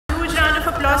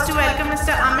of applause to welcome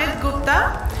Mr. Amit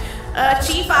Gupta,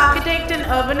 Chief Architect and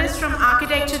Urbanist from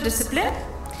Architecture discipline.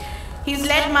 He's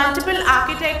led multiple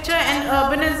architecture and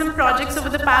urbanism projects over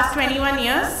the past 21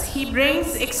 years. He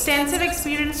brings extensive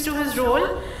experience to his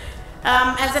role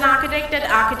as an architect at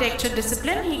architecture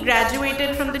discipline. He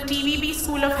graduated from the TVB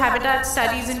School of Habitat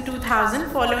Studies in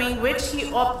 2000, following which he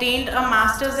obtained a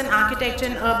Master's in Architecture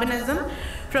and Urbanism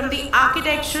from the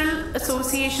Architectural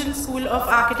Association School of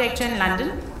Architecture in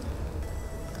London.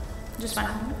 Just one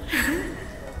moment.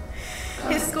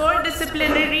 His core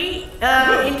disciplinary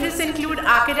interests include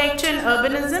architecture and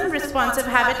urbanism, responsive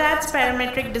habitats,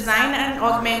 parametric design, and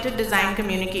augmented design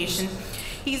communication.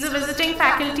 He's a visiting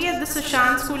faculty at the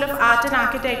Sushant School of Art and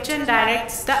Architecture and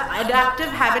directs the Adaptive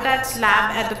Habitats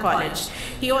Lab at the college.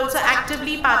 He also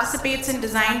actively participates in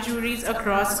design juries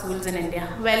across schools in India.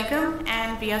 Welcome,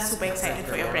 and we are super excited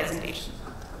for your presentation.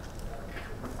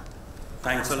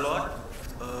 Thanks a lot.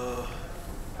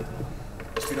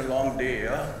 It's been a long day,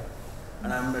 yeah?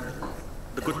 And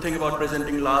the good thing about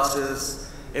presenting last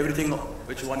is everything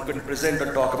which one could present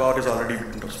or talk about is already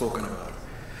spoken about.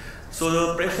 So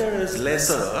the pressure is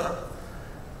lesser,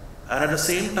 and at the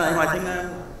same time, I think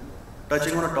I'm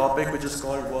touching on a topic which is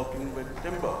called working with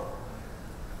timber,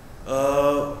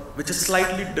 which is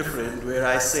slightly different, where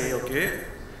I say, okay,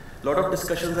 a lot of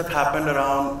discussions have happened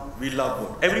around we love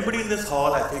wood. Everybody in this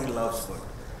hall, I think, loves wood,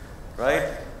 right?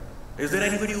 Is there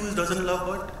anybody who doesn't love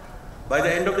wood? By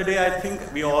the end of the day, I think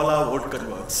we all are wood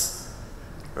converts,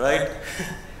 right?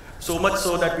 So much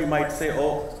so that we might say,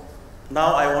 oh,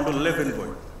 now I want to live in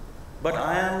wood. But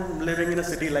I am living in a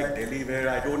city like Delhi where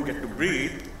I don't get to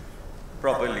breathe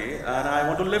properly, and I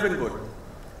want to live in wood.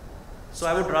 So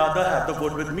I would rather have the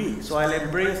wood with me, so I'll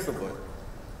embrace the wood.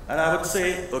 And I would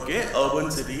say, okay,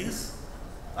 urban cities,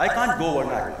 I can't go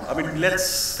vernacular. I mean,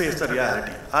 let's face the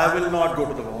reality. I will not go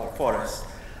to the forest.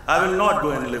 I will not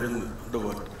go and live in the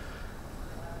wood.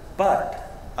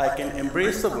 But I can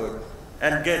embrace the wood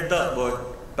and get the wood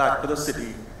back to the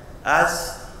city,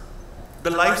 as the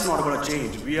life's not going to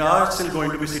change. We are still going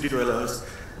to be city dwellers.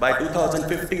 By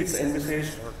 2050, it's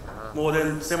envisaged more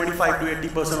than 75 to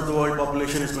 80% of the world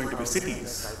population is going to be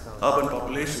cities, urban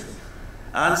population.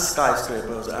 And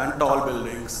skyscrapers and tall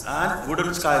buildings and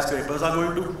wooden skyscrapers are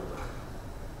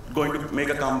going to make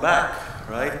a comeback,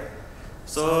 right?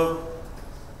 So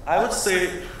I would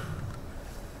say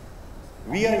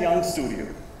we are a young studio.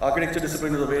 Architecture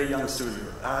discipline is a very young studio.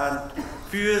 And a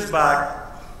few years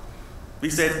back, we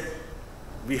said,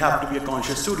 we have to be a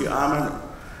conscious studio.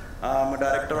 I'm a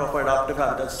director of an adaptive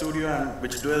habitat studio,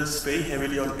 which dwells very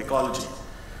heavily on ecology.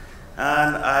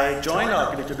 And I joined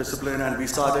architecture discipline, and we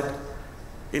started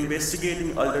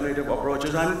investigating alternative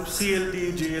approaches, and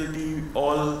CLT, GLT,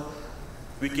 all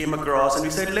we came across, and we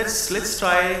said, let's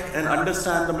try and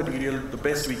understand the material the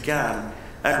best we can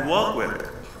and work with it.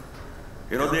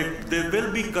 You know, there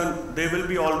will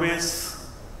be always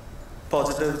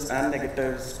positives and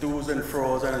negatives, to's and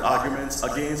fro's, and arguments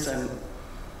against,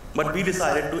 but we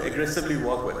decided to aggressively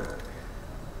work with it.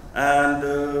 And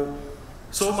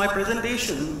so my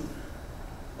presentation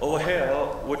over here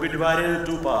would be divided into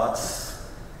two parts.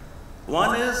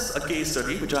 One is a case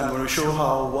study, which I'm going to show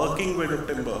how working with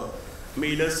the timber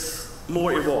made us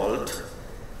more evolved.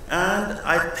 And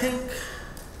I think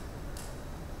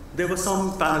there were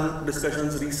some panel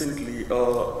discussions recently,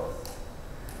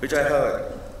 which I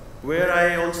heard, where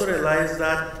I also realized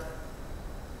that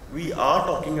we are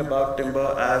talking about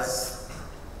timber as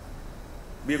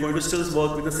we are going to still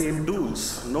work with the same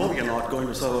tools. No, we are not going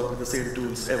to work with the same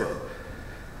tools ever.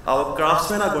 Our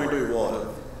craftsmen are going to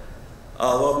evolve.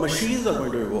 Our machines are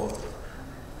going to evolve.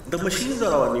 The machines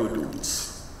are our new tools.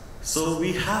 So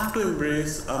we have to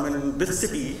embrace, I mean, this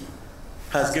city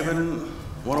has given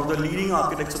one of the leading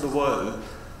architects of the world,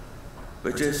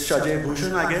 which is Shajay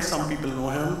Bhushan, I guess some people know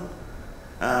him.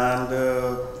 And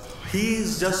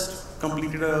he's just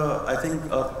completed I think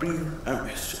a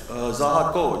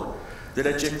Zaha code. The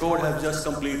ZHA code has just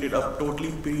completed a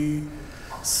totally 3D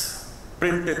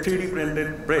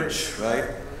printed bridge, right?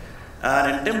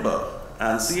 And in timber,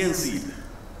 and CNC,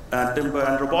 and timber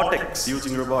and robotics,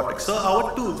 using robotics. So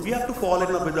our tools, we have to fall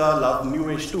in love with our new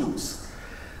age tools.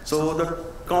 So the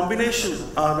combination,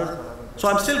 so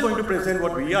I'm still going to present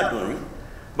what we are doing,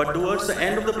 but towards the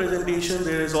end of the presentation,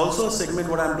 there is also a segment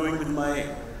what I'm doing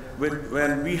with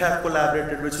when we have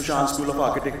collaborated with Sushant School of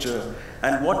Architecture,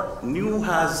 and what new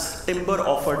has timber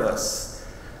offered us.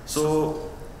 So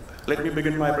let me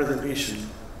begin my presentation.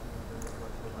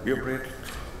 You're great.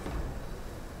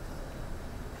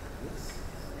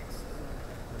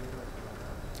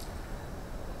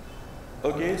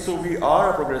 Okay, so we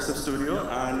are a progressive studio,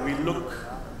 and we look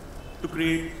to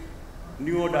create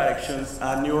newer directions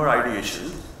and newer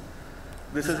ideations.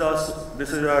 This is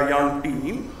our young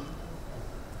team,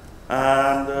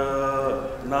 and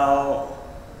now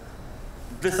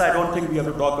this I don't think we have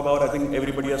to talk about. I think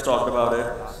everybody has talked about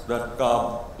it, that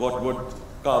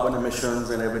carbon emissions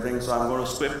and everything, so I'm going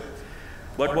to skip.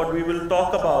 But what we will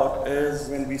talk about is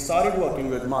when we started working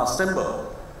with mass timber,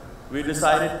 we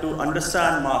decided to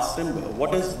understand mass timber,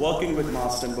 what is working with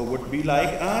mass timber would be like,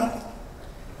 and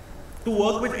to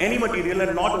work with any material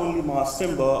and not only mass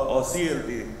timber or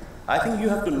CLT. I think you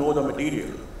have to know the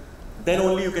material. Then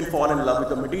only you can fall in love with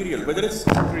the material. Whether it's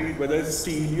concrete, whether it's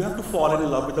steel, you have to fall in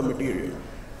love with the material.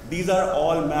 These are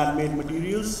all man-made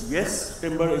materials. Yes,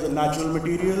 timber is a natural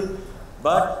material,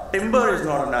 but timber is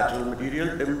not a natural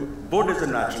material. Wood is a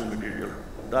natural material.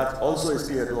 That also is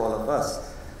clear to all of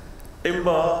us. Timber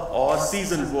or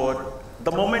seasoned wood,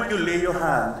 the moment you lay your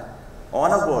hand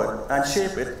on a wood and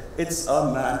shape it, it's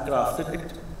a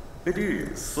man-crafted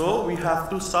material. So we have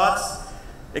to start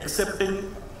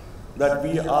accepting that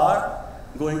we are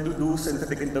going to do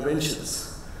synthetic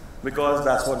interventions, because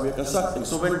that's what we're constructing.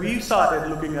 So when we started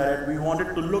looking at it, we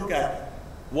wanted to look at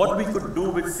what we could do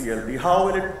with CLT, how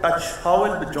will it touch, how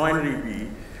will the joinery be,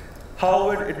 how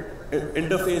would it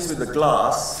interface with the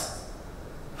glass,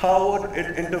 how would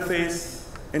it interface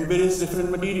in various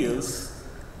different materials,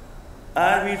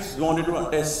 and we wanted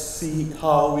to see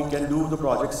how we can do the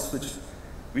projects which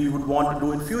we would want to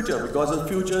do in future, because in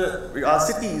future, our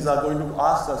cities are going to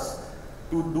ask us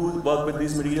to do work with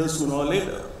these materials sooner or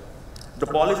later. The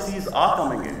policies are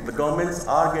coming in. The governments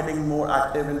are getting more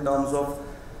active in terms of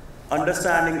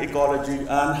understanding ecology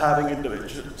and having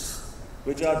interventions,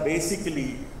 which are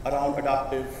basically around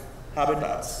adaptive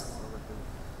habitats.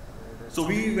 So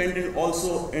we went in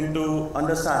also into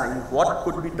understanding what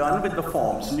could be done with the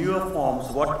forms, newer forms,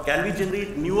 what can we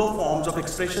generate newer forms of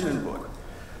expression in wood.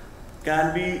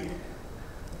 Can we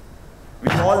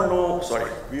all know,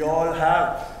 we all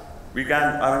have,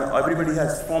 everybody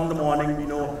has, from the morning we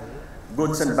know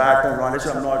goods and bad advantage.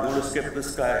 I'm not going to skip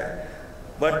this guy.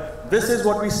 But this is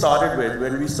what we started with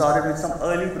when we started with some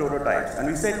early prototypes. And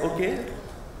we said, okay,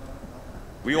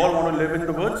 we all want to live in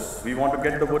the woods. We want to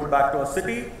get the wood back to our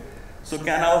city. So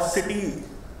can our city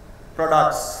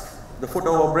products, the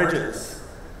foot-over bridges,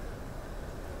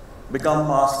 become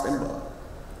mass timber?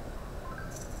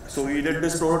 So we did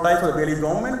this prototype for the Delhi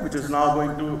government, which is now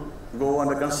going to go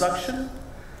under construction.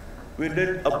 We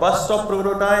did a bus stop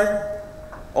prototype,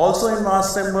 also in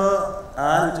mass timber,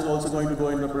 and which is also going to go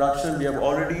into production. We have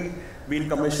already been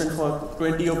commissioned for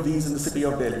 20 of these in the city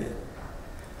of Delhi.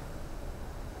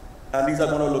 And these are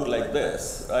going to look like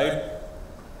this, right?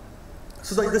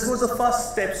 So this was the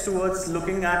first steps towards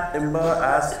looking at timber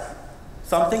as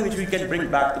something which we can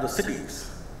bring back to the cities.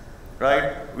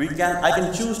 Right? I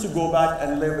can choose to go back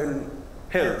and live in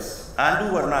hills and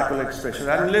do vernacular expression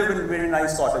and live in very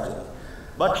nice cottages.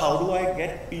 But how do I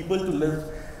get people to live?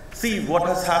 See, what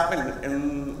has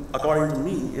happened, according to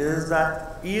me, is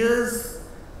that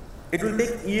it will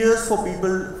take years for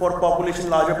people,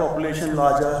 larger population,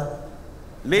 larger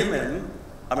laymen,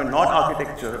 not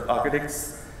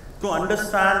architects, to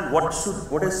understand what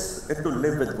is it to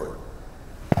live with wood.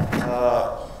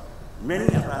 Many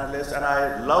panelists, and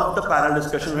I love the panel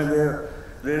discussion when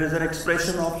there is an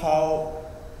expression of how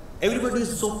everybody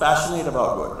is so passionate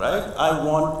about wood, right?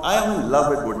 I am in love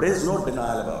with wood. There is no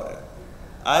denial about it.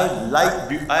 I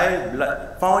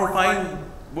find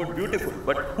wood beautiful,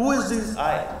 but who is this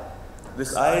I?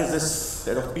 This I is this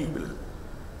set of people.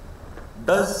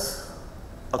 Does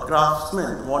a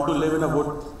craftsman want to live in a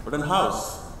wooden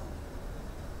house?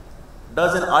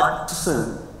 Does an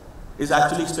artisan is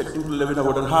actually expecting to live in a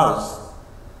wooden house?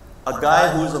 A guy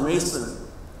who is a mason,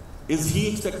 is he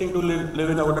expecting to live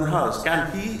in a wooden house?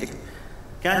 Can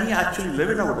he actually live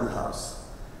in a wooden house?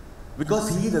 Because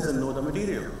he doesn't know the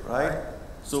material, right?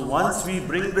 So once we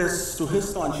bring this to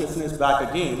his consciousness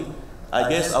back again, I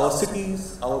guess our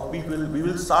cities, our people, we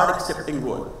will start accepting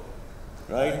wood,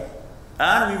 right?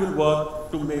 And we will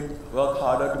work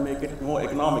harder to make it more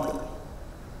economical.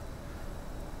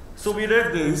 So we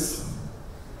did this,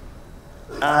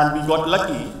 and we got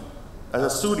lucky as a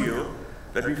studio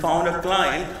that we found a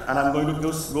client, and I'm going to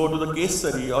just go to the case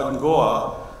study in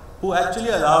Goa, who actually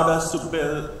allowed us to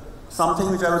build something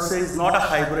which I would say is not a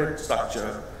hybrid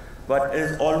structure, but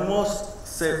is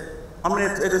almost,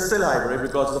 it is still hybrid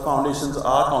because the foundations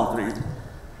are concrete.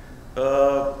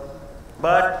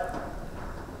 But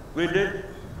we did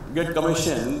get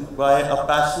commissioned by a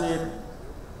passionate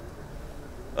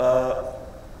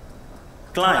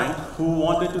client who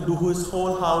wanted to do his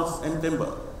whole house in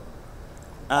timber.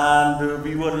 And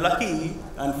we were lucky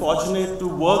and fortunate to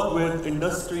work with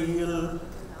industrial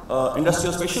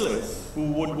industrial specialists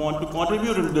who would want to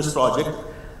contribute to this project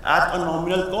at a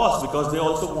nominal cost, because they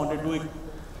also wanted to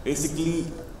basically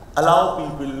allow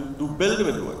people to build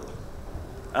with wood.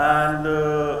 And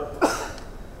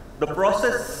the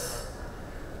process,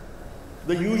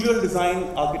 the usual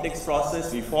design architect's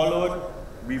process we followed.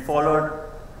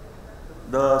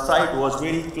 The site was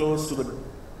very close to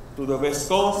the west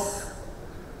coast,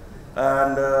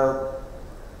 and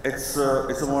it's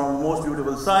one of the most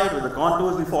beautiful site with the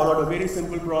contours. We followed a very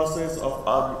simple process of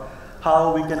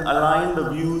how we can align the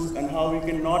views and how we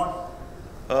can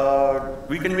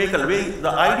make the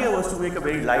idea was to make a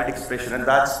very light expression, and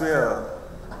that's where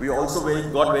we also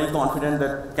got very confident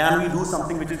that can we do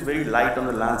something which is very light on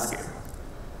the landscape,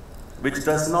 which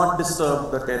does not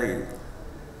disturb the terrain.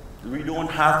 We don't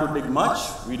have to dig much,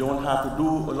 we don't have to do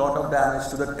a lot of damage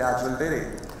to the natural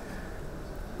terrain.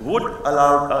 Wood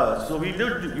allowed us, so we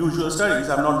did usual studies.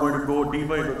 I'm not going to go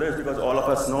deeper into this because all of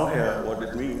us know here what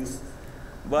it means.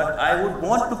 But I would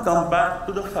want to come back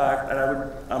to the fact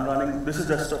that this is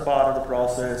just a part of the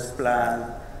process,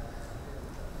 plan,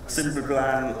 simple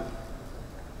plan.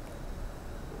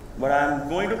 But I'm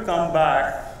going to come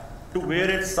back to where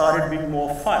it started being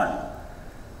more fun.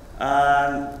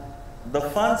 And the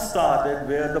fun started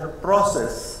where the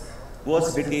process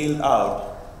was detailed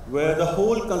out, where the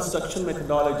whole construction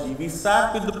methodology, we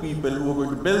sat with the people who were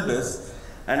going to build this,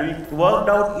 and we worked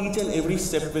out each and every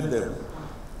step with them.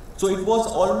 So it was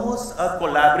almost a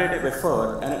collaborative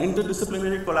effort, an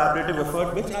interdisciplinary collaborative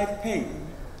effort, which I think,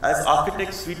 as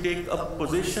architects, we take a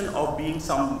position of being at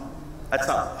some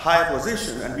higher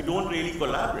position, and we don't really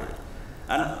collaborate.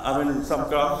 And I mean,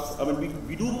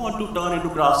 we do want to turn into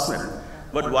craftsmen,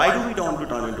 but why do we want to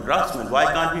turn into craftsmen? Why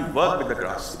can't we work with the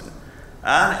craftsmen?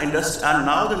 And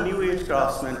now the new age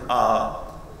craftsmen are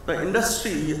the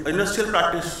industrial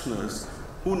practitioners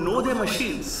who know their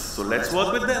machines. So let's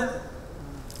work with them.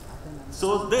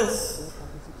 So this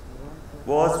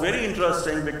was very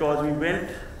interesting because we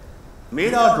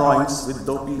made our drawings with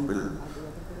the people,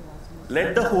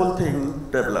 let the whole thing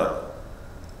develop,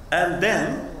 and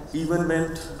then even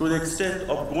went to the extent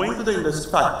of going to the industry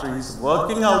factories,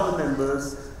 working out the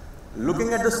members,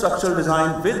 looking at the structural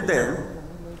design with them,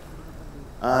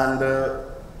 and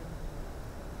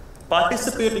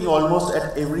participating almost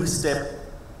at every step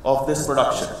of this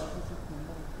production.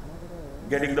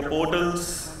 Getting the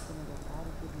portals,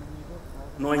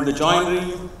 knowing the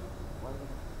joinery,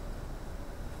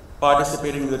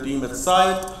 participating with the team at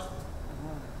site,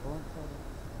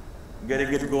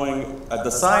 getting it going at the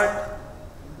site,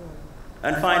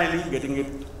 and finally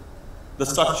getting the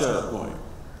structure going.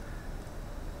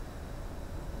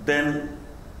 Then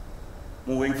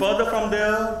moving further from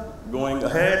there, going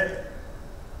ahead,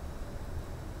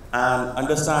 and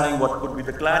understanding what could be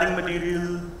the cladding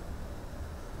material.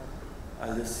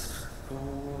 I'll just go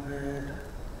ahead.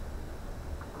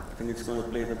 I think it's going to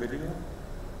play the video.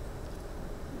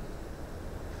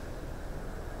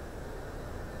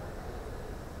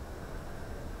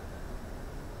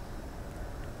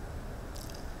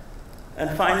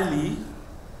 And finally,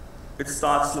 it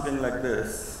starts looking like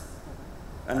this.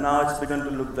 And now it's begun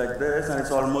to look like this, and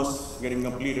it's almost getting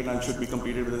completed and should be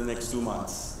completed within the next 2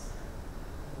 months.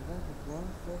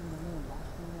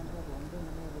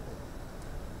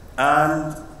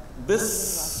 And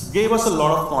this gave us a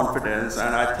lot of confidence,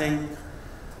 and I think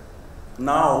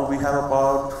now we have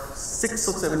about 6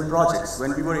 or 7 projects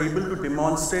when we were able to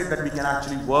demonstrate that we can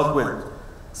actually work with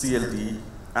CLT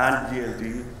and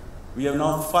GLT. We have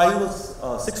now 6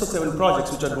 or 7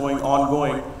 projects which are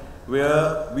ongoing,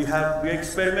 where we are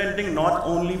experimenting not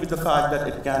only with the fact that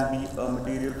it can be a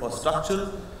material for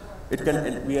structural, it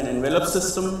can be an envelope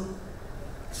system.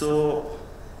 So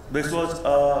this was,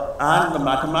 and the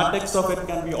mathematics of it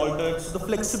can be altered. So the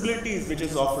flexibilities which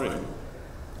is offering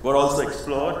were also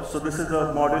explored. So this is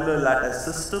a modular lattice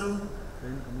system.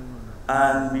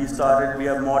 And we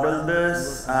have modeled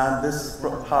this, and this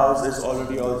house is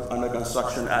already under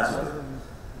construction as well.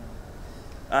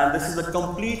 And this is a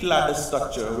complete lattice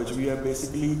structure, which we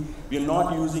are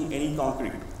not using any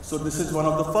concrete. So this is one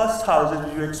of the first houses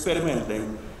which we are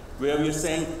experimenting, where we are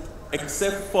saying,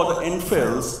 except for the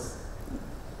infills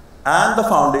and the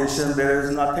foundation, there is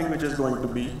nothing which is going to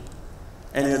be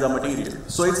any other material.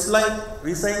 So it's like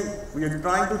we are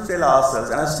trying to tell ourselves,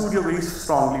 and as studio very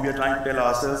strongly, we are trying to tell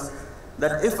ourselves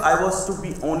that if I was to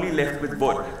be only left with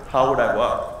wood, how would I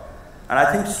work? And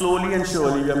I think slowly and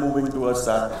surely we are moving towards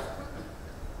that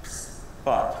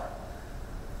part.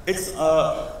 It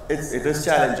is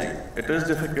challenging, it is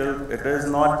difficult, it is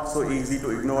not so easy to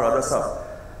ignore other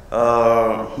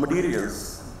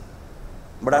materials.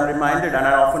 But I'm reminded, and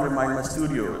I often remind my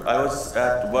studio, I was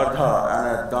at Wardha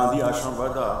and at Gandhi Ashram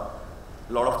Wardha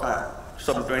a lot of time,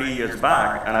 some 20 years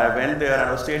back, and I went there and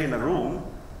I stayed in a room,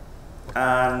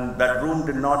 and that room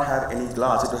did not have any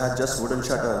glass, it had just wooden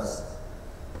shutters.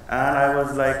 And I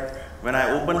was like, when I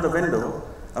opened the window,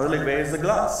 I was like, where is the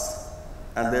glass?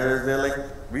 And they're like,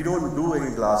 we don't do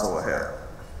any glass over here,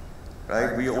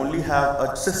 right? We only have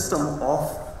a system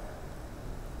of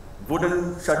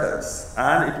wooden shutters.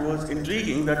 And it was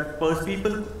intriguing that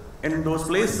people in those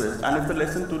places, and if the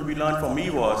lesson to be learned for me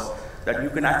was that you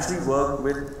can actually work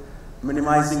with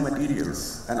minimizing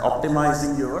materials and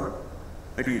optimizing your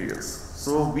materials.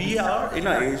 So we are in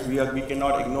an age, we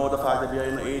cannot ignore the fact that we are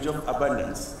in an age of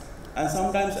abundance. And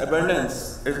sometimes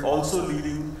abundance is also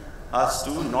leading us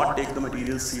to not take the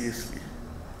materials seriously.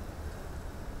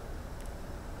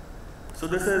 So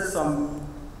this is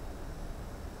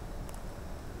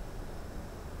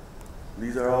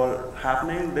these are all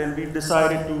happening. Then we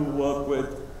decided to work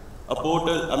with a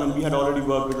portal. I mean, we had already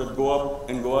worked with a Goa,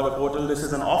 the portal. This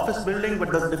is an office building,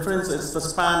 but the difference is the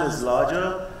span is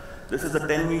larger. This is a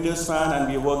 10-meter span, and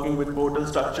we are working with portal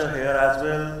structure here as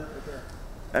well.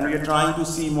 And we are trying to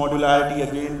see modularity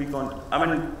again.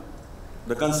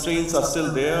 The constraints are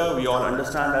still there. We all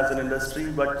understand as an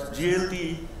industry, but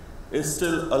GLT is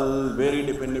still a very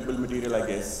dependable material, I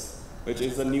guess, which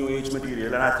is a new age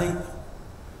material. And I think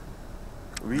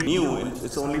we knew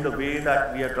it's only the way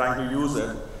that we are trying to use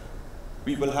it.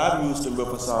 People have used timber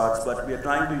facades, but we are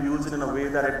trying to use it in a way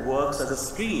that it works as a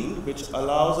screen, which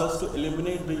allows us to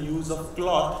eliminate the use of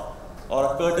cloth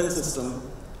or a curtain system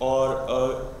or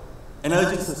a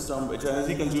energy system, which is an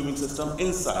energy consuming system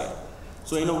inside.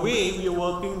 So in a way, we are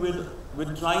working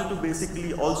with trying to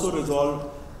basically also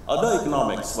resolve other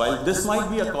economics. While this might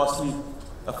be a costly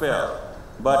affair,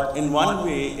 but in one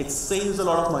way, it saves a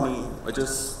lot of money, which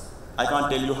is, I can't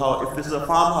tell you how. If this is a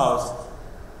farmhouse,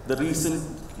 the recent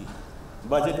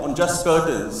budget on just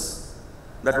curtains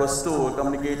that was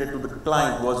communicated to the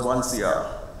client was 1 CR.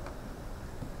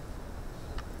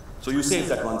 So you save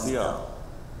that 1 CR.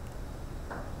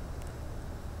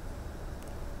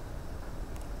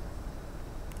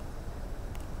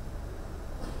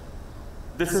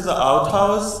 This is an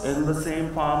outhouse in the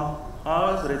same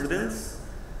farmhouse residence.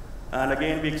 And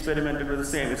again, we experimented with the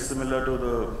same. It's similar to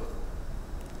the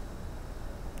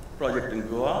project in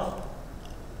Goa.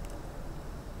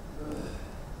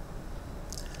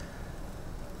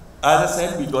 As I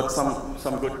said, we got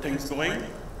some good things going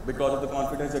because of the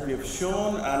confidence that we have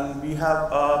shown, and we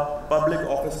have a public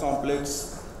office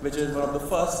complex, which is one of the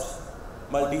first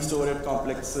multi-storied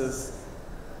complexes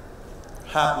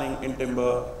happening in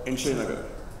timber in Srinagar.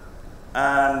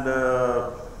 And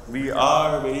we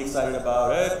are very excited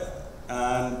about it,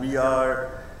 and we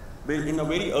are in a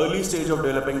very early stage of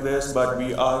developing this, but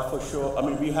we are for sure,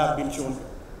 we have been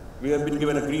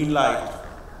given a green light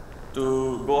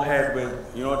to go ahead with,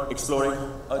 exploring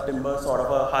a timber sort of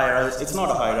a high-rise. It's not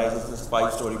a high-rise, it's just a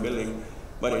 5-story building.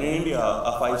 But in India,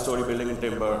 a 5-story building in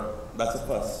timber, that's a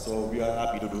first. So we are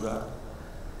happy to do that.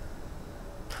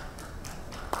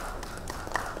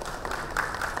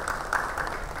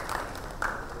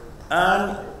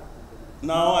 And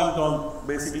now I'm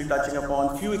basically touching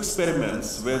upon few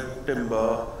experiments with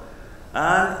timber.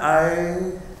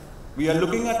 And we are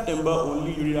looking at timber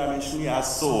only unidimensionally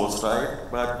as source, right?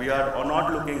 But we are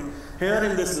not looking, here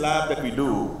in this lab that we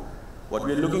do, what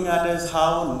we are looking at is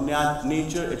how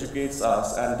nature educates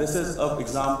us. And this is an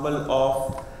example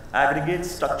of aggregate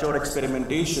structure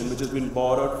experimentation, which has been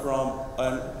borrowed from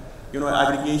an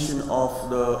aggregation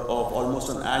of almost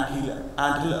an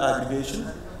anthill aggregation.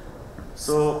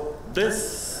 So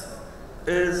this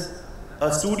is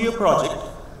a studio project,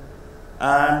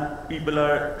 and people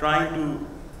are trying to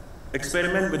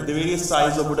experiment with the various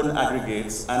sizes of wooden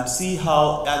aggregates and see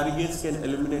how aggregates can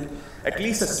eliminate at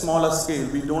least a smaller scale.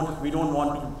 We can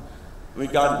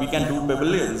do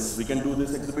pavilions, we can do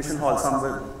this exhibition hall.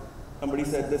 Somebody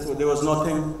said there was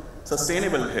nothing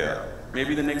sustainable here.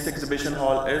 Maybe the next exhibition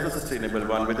hall is a sustainable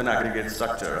one with an aggregate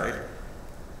structure, right?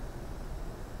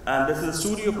 And this is a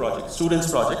studio project,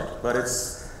 students project, but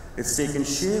it's taken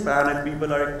shape, and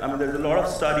people are, there's a lot of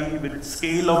study with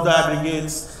scale of the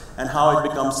aggregates and how it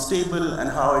becomes stable and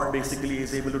how it basically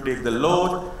is able to take the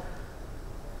load.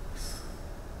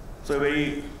 So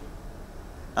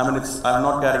I'm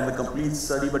not carrying the complete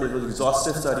study, but it was an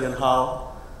exhaustive study on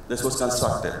how this was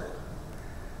constructed.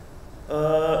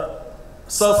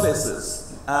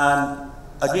 Surfaces, and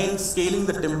again, scaling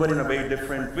the timber in a very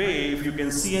different way. If you can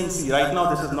CNC, right now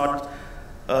this is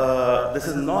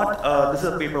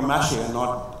a paper mache,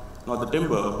 not the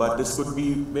timber, but this could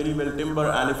be very well timber.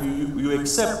 And if you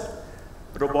accept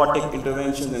robotic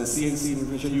interventions and CNC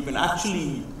intervention, you can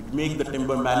actually make the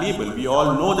timber malleable. We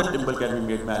all know that timber can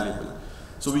be made malleable.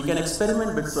 So we can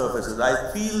experiment with surfaces.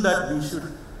 I feel that we should,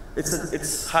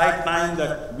 it's high time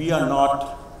that we are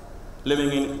not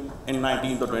living in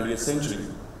 19th or 20th century.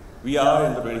 We are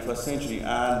in the 21st century,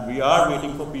 and we are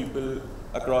waiting for people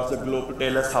across the globe to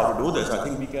tell us how to do this. I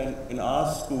think we can, in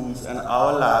our schools and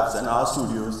our labs and our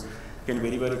studios, can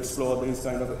very well explore these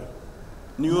kind of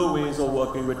newer ways of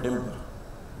working with timber.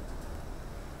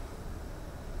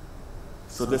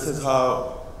 So this is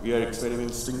how we are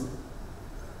experimenting.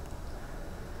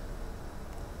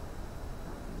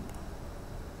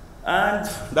 And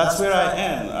that's where I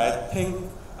am. I think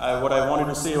what I wanted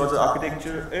to say was that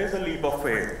architecture is a leap of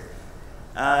faith.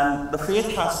 And the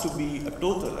faith has to be a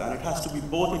total, and it has to be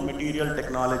both in material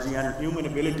technology and human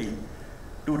ability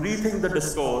to rethink the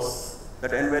discourse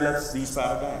that envelops these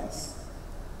paradigms.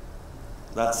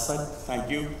 That's it. Thank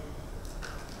you.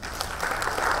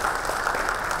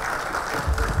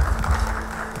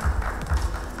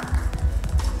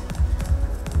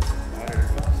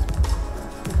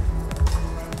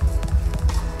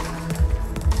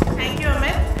 Thank you,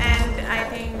 Amit. And I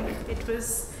think it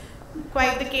was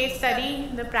quite the case study,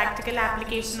 the practical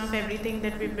application of everything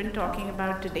that we've been talking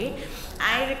about today.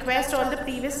 I request all the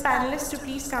previous panelists to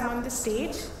please come on the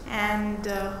stage, and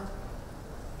I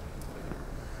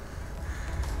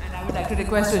would like to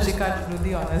request Rishika to do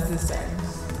the honors this time.